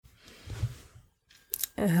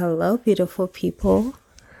Hello, beautiful people.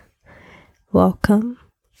 Welcome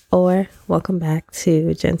back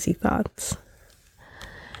to Gen Z Thoughts.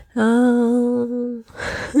 I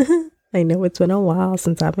know it's been a while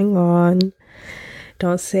since I've been gone.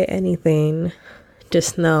 Don't say anything.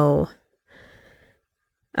 Just know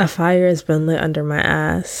a fire has been lit under my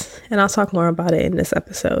ass, and I'll talk more about it in this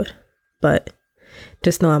episode. But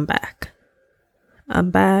just know I'm back.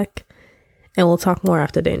 I'm back, and we'll talk more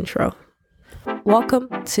after the intro. Welcome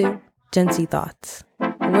to Gen Z Thoughts,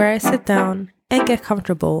 where I sit down and get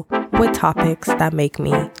comfortable with topics that make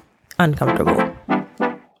me uncomfortable.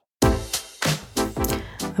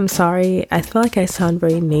 I'm sorry, I feel like I sound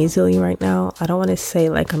very nasally right now. I don't want to say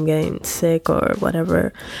like I'm getting sick or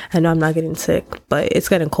whatever. I know I'm not getting sick, but it's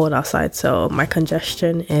getting cold outside, so my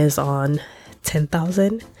congestion is on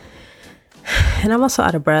 10,000. And I'm also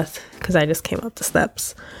out of breath because I just came up the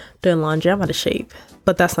steps doing laundry. I'm out of shape,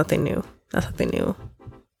 but that's nothing new. That's nothing new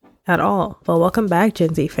at all. But welcome back,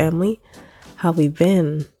 Gen Z family. How we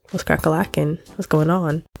been? What's crack-a-lackin'? What's going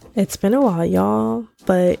on? It's been a while, y'all,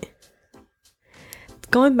 but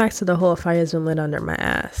going back to the whole fire's been lit under my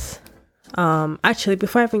ass. Actually,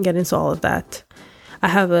 before I even get into all of that, I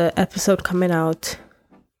have an episode coming out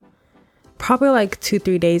probably like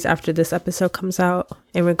 2-3 days after this episode comes out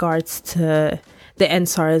in regards to the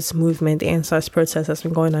NSARS movement, the NSARS protest that's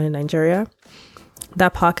been going on in Nigeria.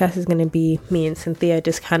 That podcast is going to be me and Cynthia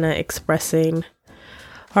just kind of expressing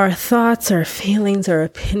our thoughts, our feelings, our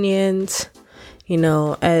opinions, you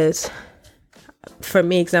know, as for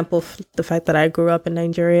me, example, the fact that I grew up in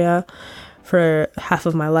Nigeria for half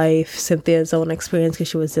of my life, Cynthia's own experience because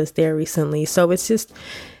she was just there recently. So it's just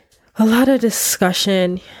a lot of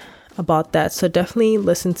discussion about that. So definitely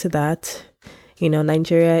listen to that. You know,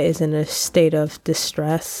 Nigeria is in a state of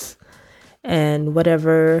distress, and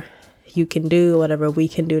whatever you can do, whatever we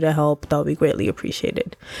can do to help, that'll be greatly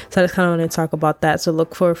appreciated. So I just kind of want to talk about that. So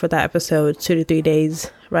look forward for that episode 2 to 3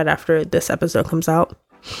 days right after this episode comes out.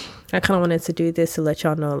 I kind of wanted to do this to let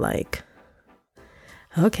y'all know, like,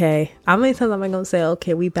 okay, how many times am I gonna say,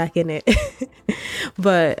 okay, we back in it?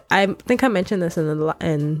 But I think I mentioned this in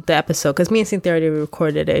the episode because me and Cynthia already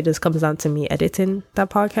recorded it. It just comes down to me editing that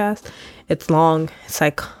podcast. It's long. It's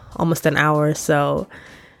like almost an hour. So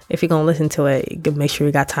if you're gonna listen to it, you can make sure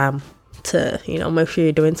you got time to, you know, make sure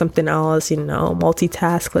you're doing something else, you know,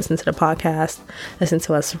 multitask, listen to the podcast, listen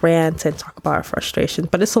to us rant and talk about our frustrations.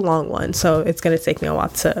 But it's a long one, so it's going to take me a while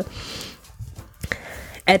to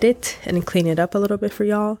edit and clean it up a little bit for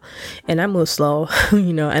y'all. And I move slow,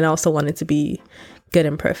 you know, and I also want it to be good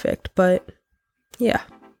and perfect. But yeah,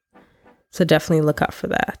 so definitely look out for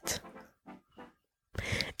that.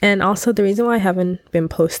 And also the reason why I haven't been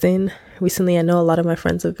posting recently, I know a lot of my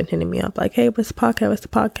friends have been hitting me up like, hey, what's the podcast? What's the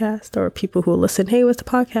podcast? Or people who listen, hey, what's the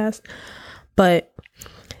podcast? But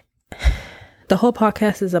the whole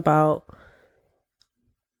podcast is about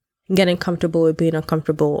getting comfortable with being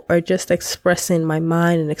uncomfortable, or just expressing my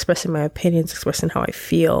mind and expressing my opinions, expressing how I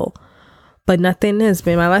feel. But my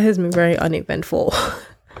life has been very uneventful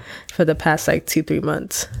for the past like 2-3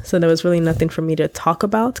 months. So there was really nothing for me to talk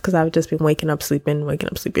about because I've just been waking up, sleeping,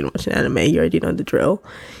 watching anime. You already know the drill.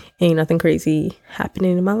 Ain't nothing crazy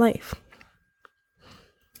happening in my life.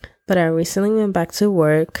 But I recently went back to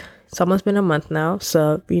work. It's almost been a month now.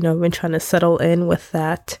 So, you know, I've been trying to settle in with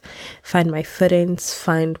that, find my footings,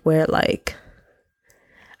 find where like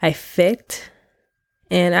I fit.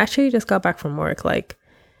 And actually just got back from work like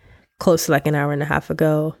close to like an hour and a half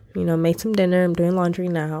ago. You know, made some dinner. I'm doing laundry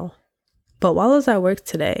now. But while I was at work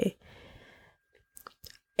today,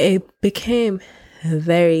 it became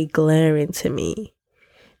very glaring to me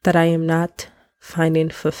that I am not finding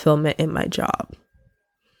fulfillment in my job.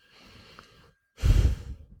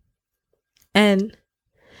 And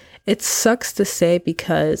it sucks to say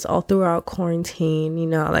because all throughout quarantine, you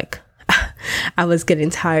know, like I was getting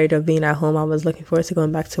tired of being at home. I was looking forward to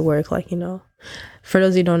going back to work. Like, you know, for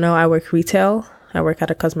those who don't know, I work retail. I work at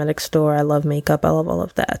a cosmetic store. I love makeup. I love all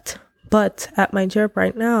of that. But at my job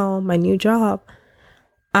right now, my new job,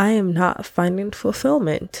 I am not finding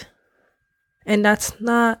fulfillment. And that's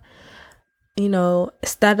not, you know,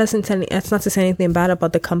 that's not to say anything bad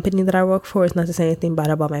about the company that I work for. It's not to say anything bad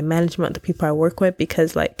about my management, the people I work with,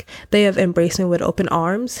 because like they have embraced me with open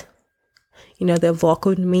arms. You know, they've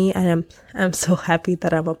welcomed me, and I'm so happy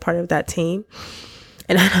that I'm a part of that team.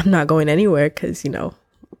 And I'm not going anywhere because, you know,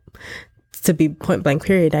 to be point blank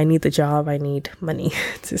period, I need the job. I need money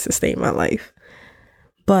to sustain my life.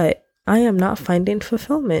 But I am not finding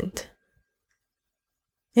fulfillment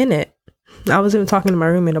in it. I was even talking to my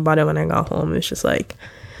roommate about it when I got home. It's just like,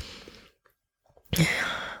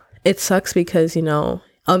 it sucks because, you know,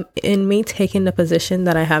 in me taking the position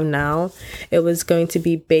that I have now, it was going to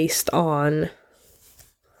be based on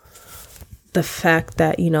the fact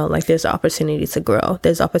that, you know, like there's opportunity to grow,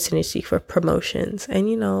 there's opportunity for promotions. And,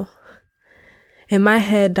 you know, in my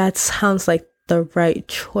head, that sounds like the right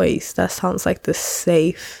choice. That sounds like the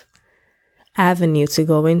safe avenue to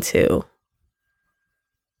go into.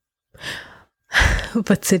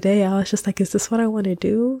 But today I was just like, is this what I want to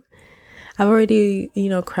do? I've already, you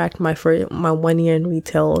know, cracked my 1 year in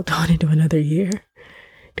retail. Don't want to do another year.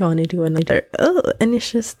 Don't want to do another. Oh, and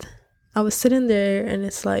it's just, I was sitting there and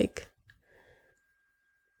it's like,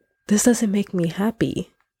 this doesn't make me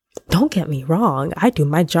happy. Don't get me wrong. I do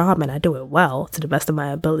my job and I do it well to the best of my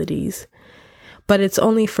abilities. But it's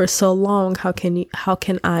only for so long. How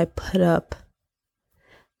can I put up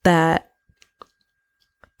that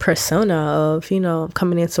persona of, you know,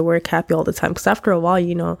 coming into work happy all the time? Because after a while,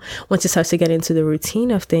 you know, once you start to get into the routine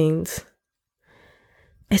of things,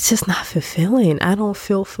 it's just not fulfilling. I don't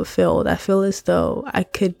feel fulfilled. I feel as though I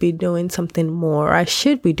could be doing something more. I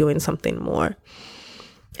should be doing something more.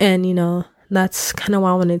 And, you know, that's kind of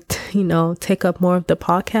why I wanted to, you know, take up more of the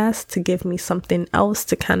podcast, to give me something else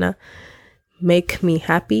to kind of make me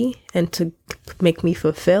happy and to make me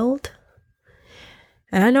fulfilled.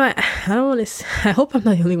 And I know I don't want to, I hope I'm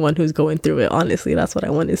not the only one who's going through it. Honestly, that's what I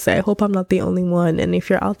want to say. I hope I'm not the only one. And if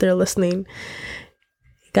you're out there listening,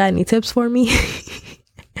 got any tips for me?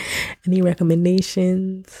 Any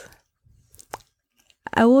recommendations?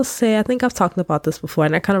 I will say, I think I've talked about this before,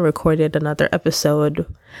 and I kind of recorded another episode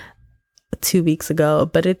 2 weeks ago,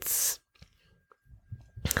 but it's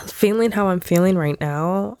feeling how I'm feeling right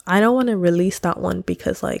now. I don't want to release that one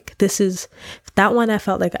because, like, this is that one I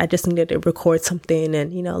felt like I just needed to record something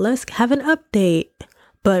and, you know, let's have an update.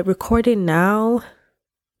 But recording now,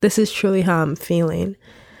 this is truly how I'm feeling.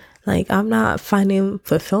 Like, I'm not finding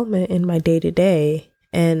fulfillment in my day-to-day.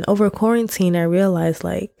 And over quarantine, I realized,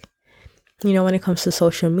 like, you know, when it comes to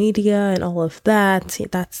social media and all of that,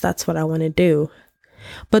 that's what I want to do.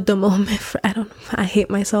 But the moment, I hate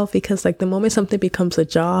myself because, like, the moment something becomes a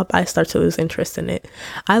job, I start to lose interest in it.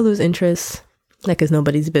 I lose interest like it's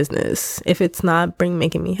nobody's business. If it's not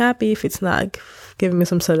making me happy, if it's not giving me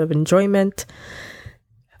some sort of enjoyment,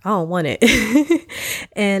 I don't want it.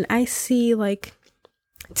 And I see, like,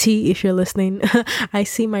 T, if you're listening, I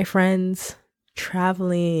see my friends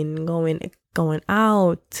traveling, going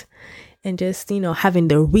out, and just, you know, having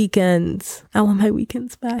their weekends. I want my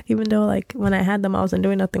weekends back, even though, like, when I had them, I wasn't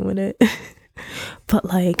doing nothing with it. But,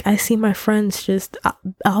 like, I see my friends just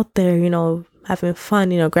out there, you know, having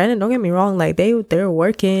fun. You know, granted, don't get me wrong, like, they're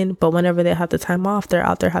working, but whenever they have the time off, they're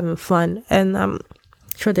out there having fun. And I'm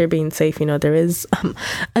sure they're being safe. You know, there is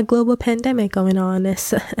a global pandemic going on.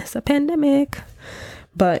 It's a pandemic.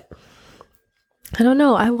 But I don't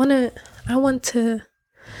know. I'm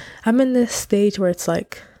in this stage where it's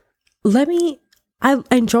like, I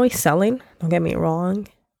enjoy selling, don't get me wrong.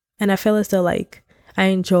 And I feel as though, like, I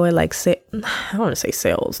enjoy, like, I don't want to say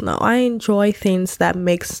sales. No, I enjoy things that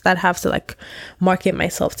have to, like, market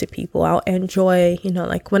myself to people. I'll enjoy, you know,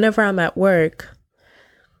 like, whenever I'm at work,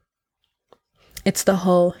 it's the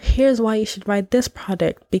whole, here's why you should buy this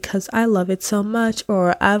product because I love it so much,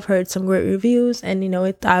 or I've heard some great reviews and, you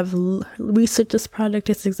know, I've researched this product.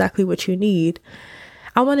 It's exactly what you need.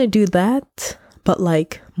 I want to do that, but,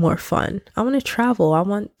 like, more fun. I want to travel. I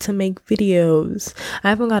want to make videos. I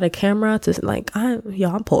haven't got a camera to, like,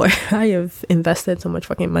 I'm poor. I have invested so much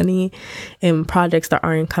fucking money in projects that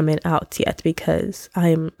aren't coming out yet because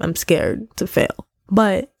I'm scared to fail.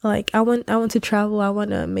 But, like, I want to travel. I want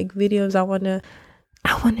to make videos. I want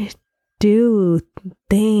to do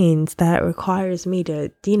things that requires me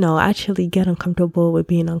to, you know, actually get uncomfortable with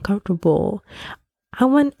being uncomfortable. I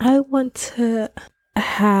want to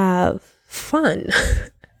have fun.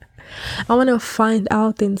 I want to find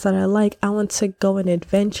out things that I like. I want to go on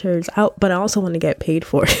adventures out, but I also want to get paid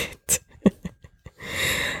for it.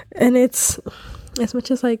 And it's, as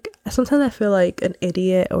much as, like, sometimes I feel like an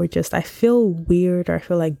idiot, or just I feel weird, or I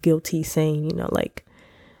feel like guilty saying, you know, like,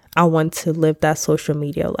 I want to live that social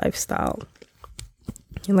media lifestyle.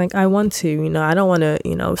 And, like, I want to, you know, I don't want to,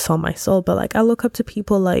 you know, sell my soul, but, like, I look up to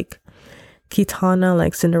people like Kitana,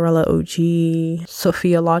 like Cinderella OG,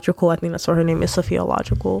 Sophia Logical. I think that's what her name is, Sophia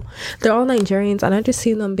Logical. They're all Nigerians, and I just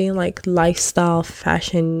see them being, like, lifestyle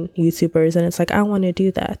fashion YouTubers, and it's like, I want to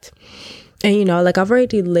do that. And, you know, like, I've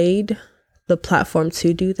already laid the platform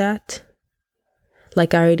to do that.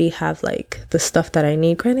 Like, I already have, like, the stuff that I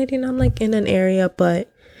need. Granted, you know, I'm, like, in an area,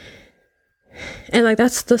 but, and, like,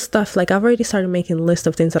 that's the stuff, like, I've already started making a list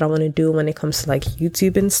of things that I want to do when it comes to, like,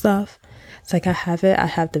 YouTube and stuff. It's like, I have it. I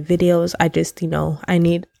have the videos. I just, you know,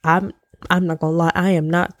 I'm I'm not gonna lie, I'm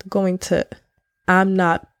not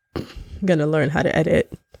gonna learn how to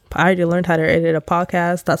edit. I already learned how to edit a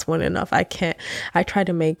podcast. That's one enough. I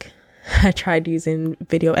tried using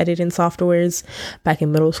video editing softwares back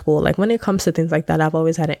in middle school. Like, when it comes to things like that, I've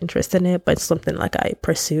always had an interest in it, but it's something like I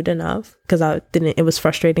pursued enough because it was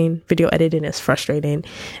frustrating. Video editing is frustrating.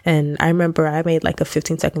 And I remember I made like a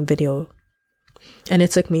 15-second video, and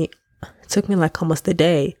it took me like almost a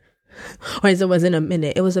day. Or it wasn't a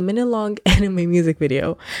minute. It was a minute long anime music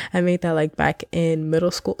video. I made that like back in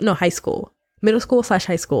middle school / high school.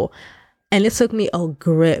 And it took me a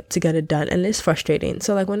grip to get it done. And it's frustrating.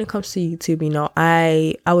 So like, when it comes to YouTube,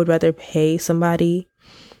 I would rather pay somebody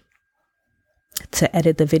to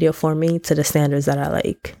edit the video for me to the standards that I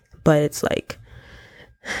like. But it's like,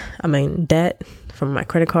 I'm in debt from my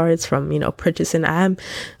credit cards, from, purchasing. Oh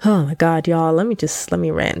my God, y'all, let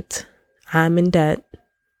me rant. I'm in debt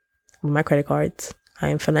with my credit cards. I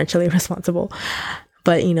am financially responsible.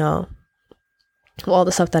 But, all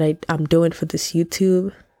the stuff that I'm doing for this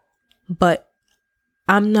YouTube, but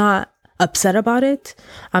I'm not upset about it.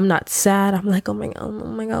 I'm not sad. I'm like, oh my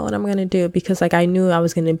God, what am I going to do? Because like, I knew I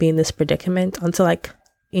was going to be in this predicament until like,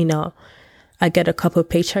 I get a couple of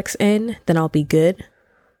paychecks in, then I'll be good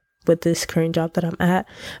with this current job that I'm at.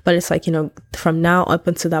 But it's like, from now up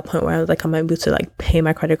until that point where I was like, I'm able to like pay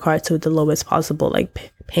my credit card to the lowest possible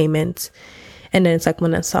like payments. And then it's like,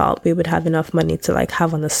 when it's out, we would have enough money to like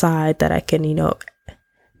have on the side that I can,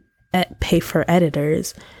 pay for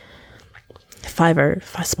editors. Fiverr,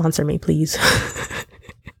 sponsor me, please.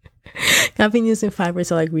 I've been using Fiverr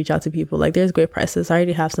to like reach out to people. Like, there's great prices. I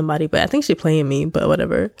already have somebody, but I think she's playing me, but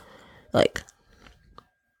whatever. Like,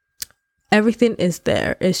 everything is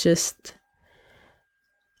there. It's just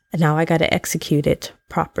now I got to execute it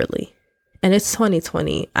properly. And it's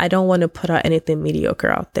 2020. I don't want to put out anything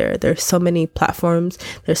mediocre out there. There's so many platforms.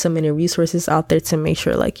 There's so many resources out there to make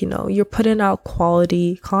sure like, you're putting out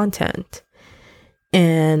quality content.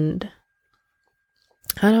 And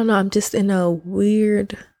I don't know, I'm just in a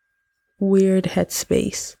weird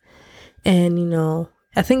headspace. And,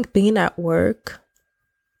 I think being at work,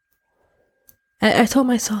 I told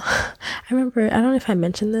myself, I remember, I don't know if I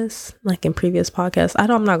mentioned this like in previous podcasts.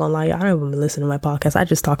 I'm not gonna lie, y'all, I don't even listen to my podcast. I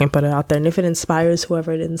just talk and put it out there. And if it inspires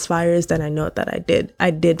whoever it inspires, then I know that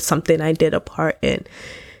I did something. I did a part in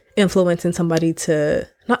influencing somebody to,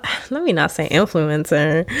 let me not say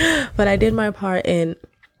influencer, but I did my part in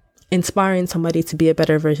inspiring somebody to be a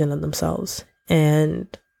better version of themselves. And,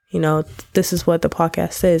 this is what the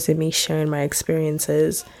podcast is, and me sharing my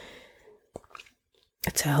experiences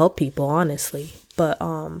to help people, honestly. But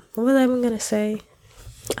what was I even gonna say?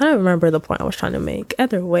 I don't remember the point I was trying to make.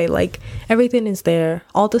 Either way, like, everything is there.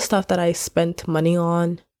 All the stuff that I spent money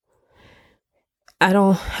on, I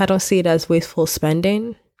don't see it as wasteful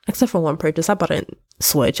spending, except for one purchase. I bought a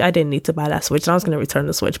Switch. I didn't need to buy that Switch, and I was gonna return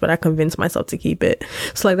the Switch, but I convinced myself to keep it.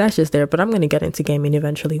 So like, that's just there. But I'm gonna get into gaming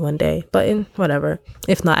eventually one day. But whatever.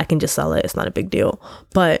 If not, I can just sell it. It's not a big deal.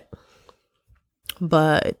 But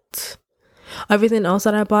everything else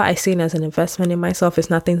that I bought, I seen as an investment in myself. It's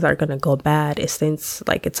not things that are going to go bad. It's things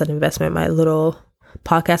like, it's an investment. My little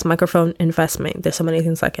podcast microphone, investment. There's so many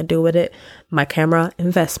things I can do with it. My camera,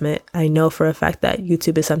 investment. I know for a fact that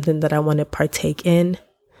YouTube is something that I want to partake in.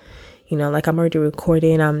 Like, I'm already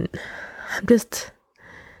recording. I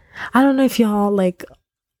don't know if y'all like,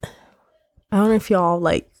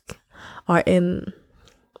 are in,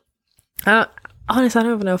 honestly, I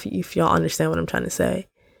don't even know if y'all understand what I'm trying to say.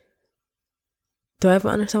 Do I ever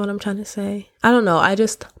understand what I'm trying to say? I don't know. I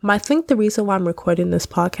think the reason why I'm recording this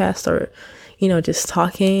podcast, or, just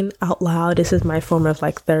talking out loud, this is my form of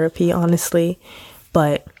like therapy, honestly.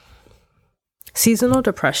 But seasonal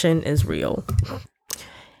depression is real.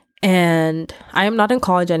 And I am not in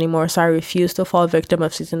college anymore, so I refuse to fall victim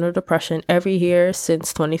of seasonal depression. Every year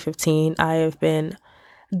since 2015, I have been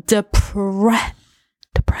depressed,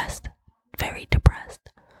 very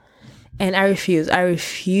depressed. And I refuse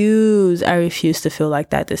to feel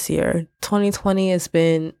like that this year. 2020 has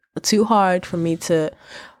been too hard for me to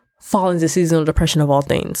fall into seasonal depression of all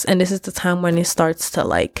things. And this is the time when it starts to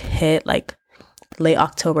like hit like late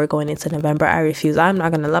October going into November. I refuse. I'm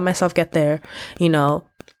not going to let myself get there,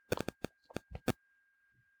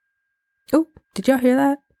 Oh, did y'all hear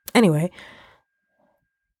that? Anyway.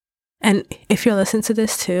 And if you're listening to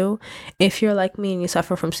this too, if you're like me and you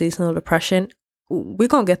suffer from seasonal depression, we're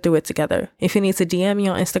going to get through it together. If you need to DM me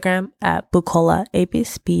on Instagram at Bukola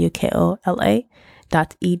Abis, BUKOLA.EB.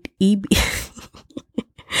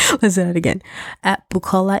 Let's do that again. At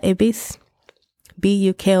Bukola Abis,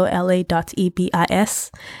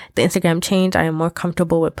 bukola.ebis. The Instagram changed. I am more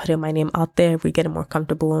comfortable with putting my name out there. We're getting more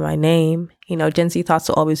comfortable with my name. You know, Gen Z Thoughts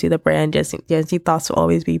will always be the brand. Gen Z Thoughts will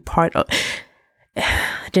always be part of...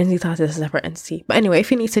 Gen Z Thoughts is a separate entity. But anyway,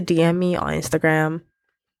 if you need to DM me on Instagram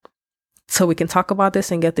so we can talk about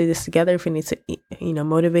this and get through this together, if we need to, you know,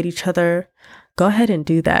 motivate each other, go ahead and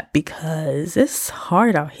do that, because it's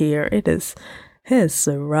hard out here. It's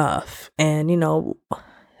rough. And, you know,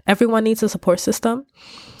 everyone needs a support system.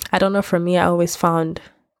 I don't know, for me, I always found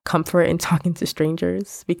comfort in talking to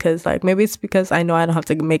strangers, because like, maybe it's because I know I don't have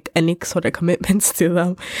to make any sort of commitments to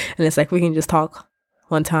them. And it's like, we can just talk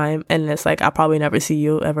one time, and it's like, I'll probably never see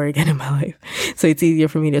you ever again in my life. So it's easier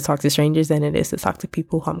for me to talk to strangers than it is to talk to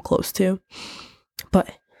people who I'm close to.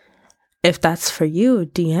 But if that's for you,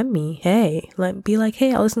 DM me. Hey, be like,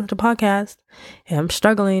 hey, I listened to the podcast and I'm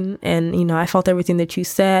struggling, and, you know, I felt everything that you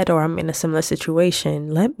said, or I'm in a similar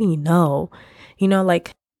situation. Let me know. You know,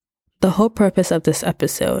 like, the whole purpose of this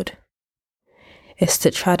episode is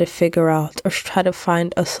to try to figure out, or try to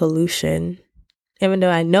find a solution. Even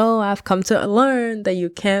though I know I've come to learn that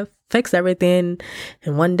you can't fix everything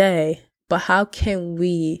in one day, but how can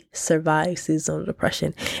we survive seasonal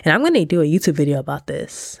depression? And I'm going to do a YouTube video about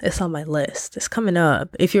this. It's on my list. It's coming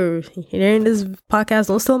up. If you're hearing this podcast,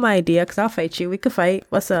 don't steal my idea, because I'll fight you. We could fight.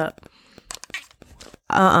 What's up?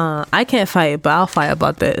 I can't fight, but I'll fight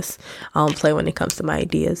about this. I don't play when it comes to my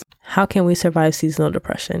ideas. How can we survive seasonal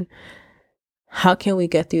depression? How can we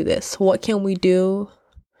get through this? What can we do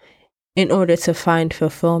in order to find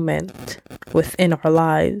fulfillment within our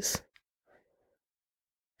lives?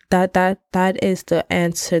 That is the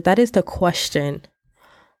answer. That is the question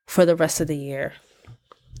for the rest of the year.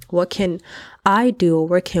 What can I do?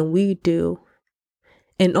 What can we do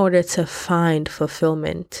in order to find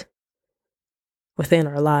fulfillment within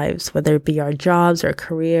our lives, whether it be our jobs, our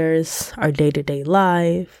careers, our day-to-day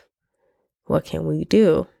life? What can we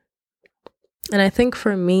do? And I think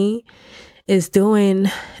for me, is doing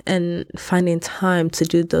and finding time to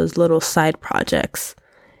do those little side projects.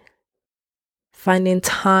 Finding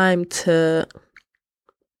time to,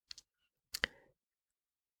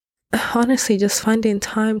 honestly, just finding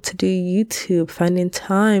time to do YouTube, finding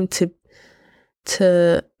time to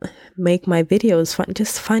make my videos,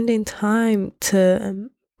 just finding time to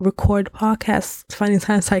record podcasts, finding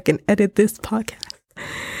time so I can edit this podcast.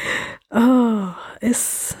 Oh,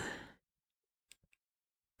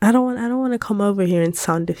 I don't want to come over here and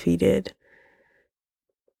sound defeated.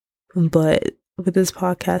 But with this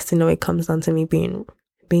podcast, you know, it comes down to me being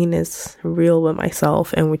as real with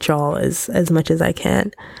myself and with y'all as much as I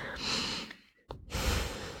can.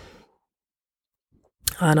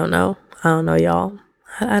 I don't know, y'all.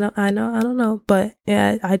 I don't know. But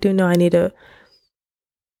yeah, I do know I need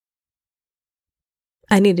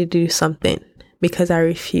to do something, because I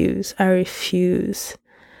refuse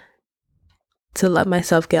to let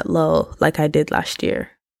myself get low like I did last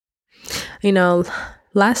year. You know,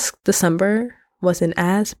 last December wasn't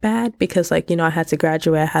as bad because, like, you know, I had to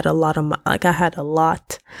graduate. I had a lot on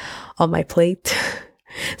my plate.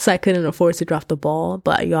 So I couldn't afford to drop the ball.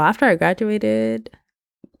 But yo, after I graduated,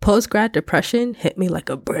 post-grad depression hit me like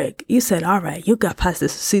a brick. You said, all right, you got past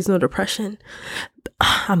this seasonal depression.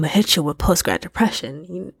 I'm gonna hit you with post-grad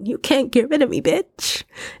depression. You can't get rid of me, bitch.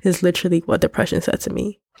 Is literally what depression said to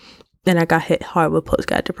me. And I got hit hard with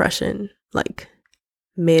post-grad depression,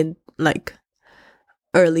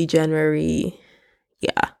 early January.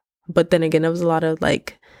 Yeah. But then again, there was a lot of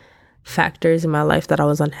factors in my life that I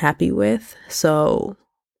was unhappy with. So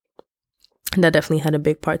that definitely had a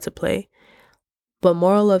big part to play. But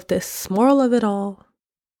moral of it all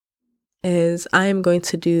is I am going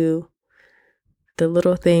to do the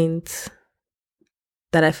little things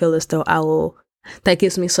that I feel as though that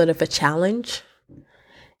gives me sort of a challenge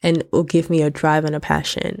and will give me a drive and a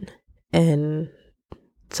passion. And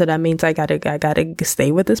so that means I gotta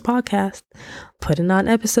stay with this podcast, putting on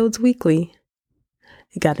episodes weekly.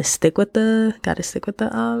 You gotta stick with the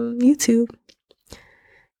YouTube,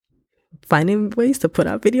 finding ways to put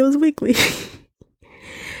out videos weekly.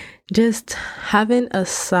 Just having a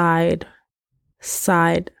side,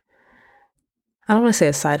 I don't want to say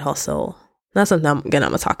a side hustle. That's something I'm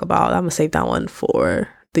gonna talk about. I'm gonna save that one for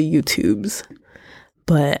the YouTubes.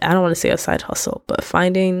 But I don't want to say a side hustle, but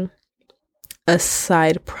finding a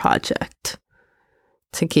side project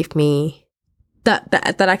to keep me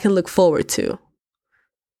that I can look forward to.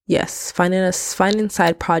 Yes, finding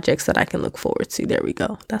side projects that I can look forward to. There we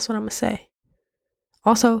go. That's what I'm gonna say.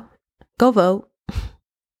 Also, go vote.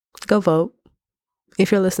 Go vote.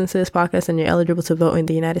 If you're listening to this podcast and you're eligible to vote in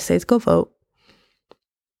the United States, go vote.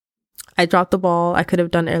 I dropped the ball. I could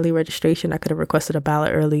have done early registration. I could have requested a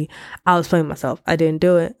ballot early. I was playing myself. I didn't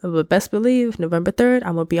do it. But best believe November 3rd,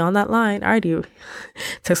 I'm going to be on that line. I already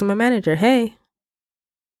texted my manager, hey,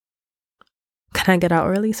 can I get out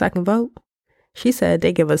early so I can vote? She said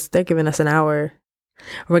they're giving us an hour.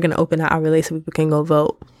 We're going to open an hour late so people can go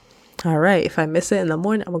vote. All right. If I miss it in the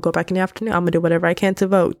morning, I'm going to go back in the afternoon. I'm going to do whatever I can to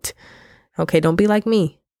vote. Okay. Don't be like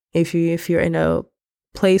me. If you're in a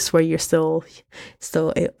place where you're still,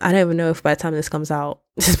 I don't even know if by the time this comes out,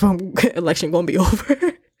 this election going to be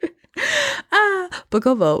over. But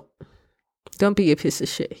go vote. Don't be a piece of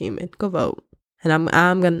shit human. Go vote. And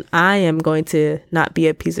I am going to not be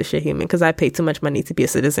a piece of shit human because I pay too much money to be a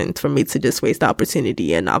citizen for me to just waste the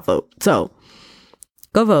opportunity and not vote. So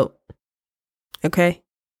go vote. Okay.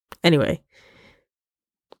 Anyway,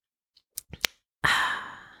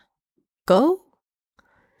 go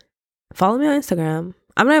follow me on Instagram.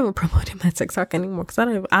 I'm not even promoting my TikTok anymore because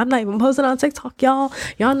I'm not even posting on TikTok, y'all.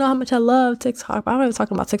 Y'all know how much I love TikTok, but I'm not even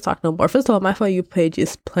talking about TikTok no more. First of all, my For You page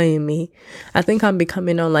is playing me. I think I'm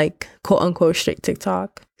becoming on like quote unquote straight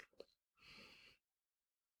TikTok.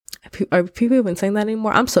 Are people even saying that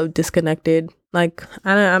anymore? I'm so disconnected. Like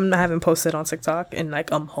I haven't posted on TikTok in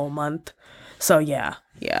like a whole month. So yeah.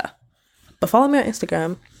 But follow me on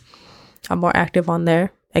Instagram. I'm more active on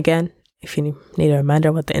there. Again, if you need a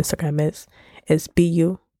reminder what the Instagram is, it's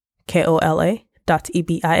BUKOLA.EBIS.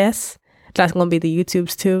 That's going to be the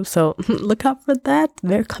YouTubes too. So look out for that.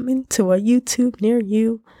 They're coming to a YouTube near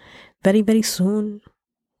you very, very soon.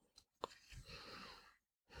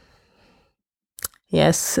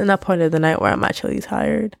 Yes, in that point of the night where I'm actually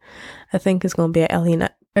tired, I think it's going to be an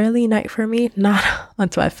early night for me. Not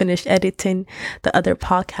until I finish editing the other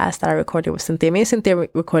podcast that I recorded with Cynthia. Me and Cynthia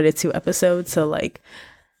recorded 2 episodes. So like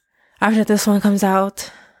after this one comes out,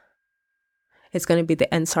 it's going to be the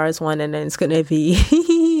NSARS one, and then it's going to be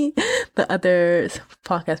the other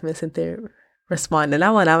podcast me and Cynthia respond. And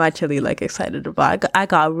that one I'm actually like excited about. I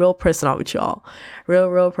got real personal with y'all.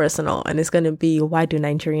 Real personal. And it's going to be, why do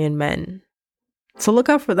Nigerian men? So look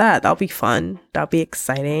out for that. That'll be fun. That'll be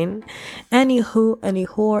exciting. Anyway,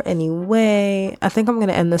 I think I'm going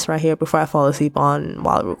to end this right here before I fall asleep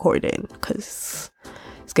while recording, because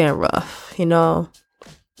it's getting rough, you know.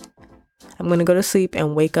 I'm going to go to sleep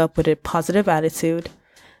and wake up with a positive attitude.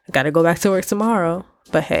 I got to go back to work tomorrow.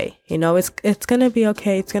 But hey, you know, it's going to be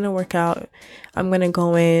okay. It's going to work out. I'm going to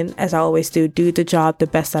go in, as I always do the job the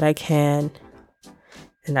best that I can.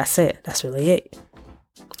 And that's it. That's really it.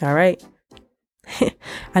 All right.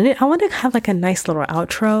 I want to have like a nice little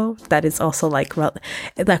outro that is also like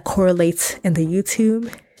that correlates in the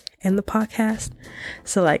YouTube and the podcast.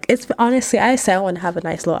 So like, it's honestly, I say I want to have a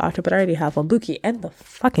nice little outro, but I already have one. Buki, and the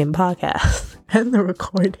fucking podcast and the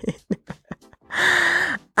recording.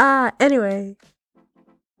 Anyway,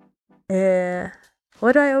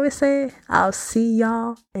 what do I always say? I'll see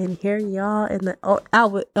y'all and hear y'all in the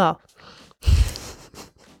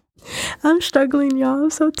I'm struggling, y'all.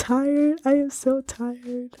 I'm so tired. I am so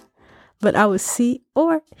tired. But I will see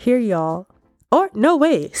or hear y'all. Or, no,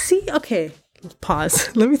 wait. See? Okay.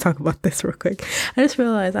 Pause. Let me talk about this real quick. I just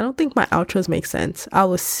realized I don't think my outros make sense. I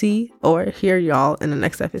will see or hear y'all in the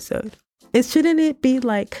next episode. Shouldn't it be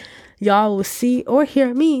like, y'all will see or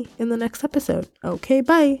hear me in the next episode? Okay,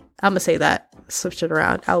 bye. I'm going to say that. Switch it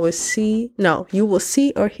around. You will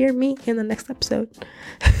see or hear me in the next episode.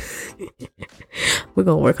 We're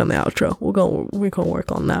gonna work on the outro. We're gonna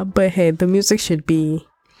work on that. But hey, the music should be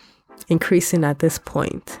increasing at this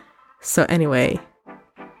point. So anyway,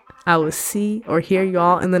 I will see or hear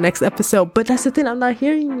y'all in the next episode. But that's the thing, I'm not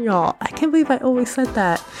hearing y'all. I can't believe I always said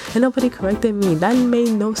that and nobody corrected me. That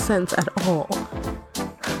made no sense at all.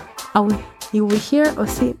 You will hear or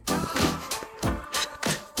see.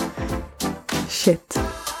 Shit.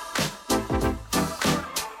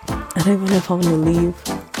 I don't even know if I want to leave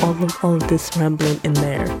all of this rambling in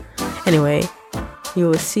there. Anyway, you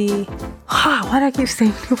will see. Why do I keep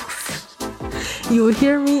saying you will see? You will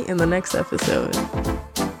hear me in the next episode.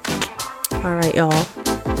 All right, y'all.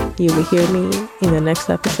 You will hear me in the next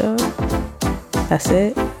episode. That's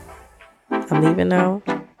it. I'm leaving now.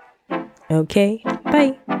 Okay.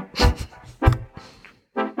 Bye.